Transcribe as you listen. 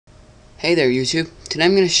Hey there YouTube, today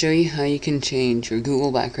I'm going to show you how you can change your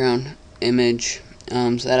Google background image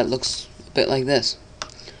so that it looks a bit like this.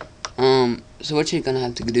 So what you're going to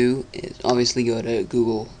have to do is obviously go to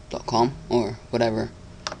google.com or whatever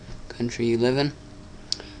country you live in,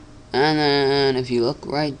 and then if you look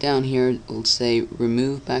right down here it will say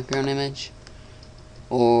remove background image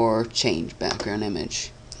or change background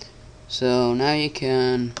image. So now you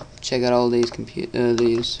can check out all these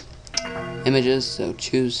images, so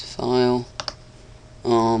choose file.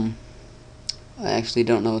 I actually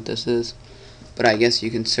don't know what this is, but I guess you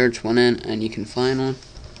can search one in and you can find one.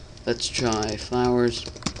 Let's try flowers.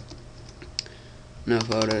 No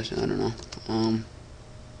photos, I don't know.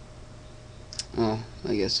 Oh,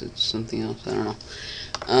 I guess it's something else, I don't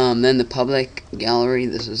know. Then the public gallery,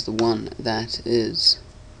 this is the one that is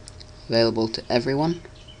available to everyone.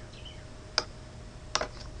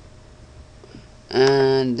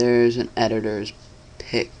 And there's an editor's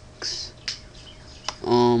picks.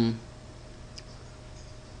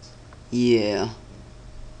 Yeah.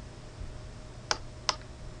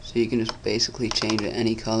 So you can just basically change it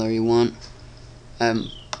any color you want. I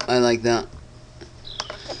like that.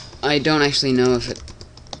 I don't actually know if it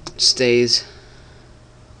stays.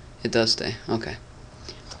 It does stay. Okay.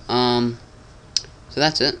 So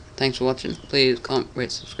that's it. Thanks for watching. Please comment,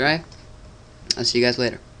 rate, subscribe. I'll see you guys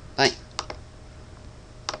later. Bye.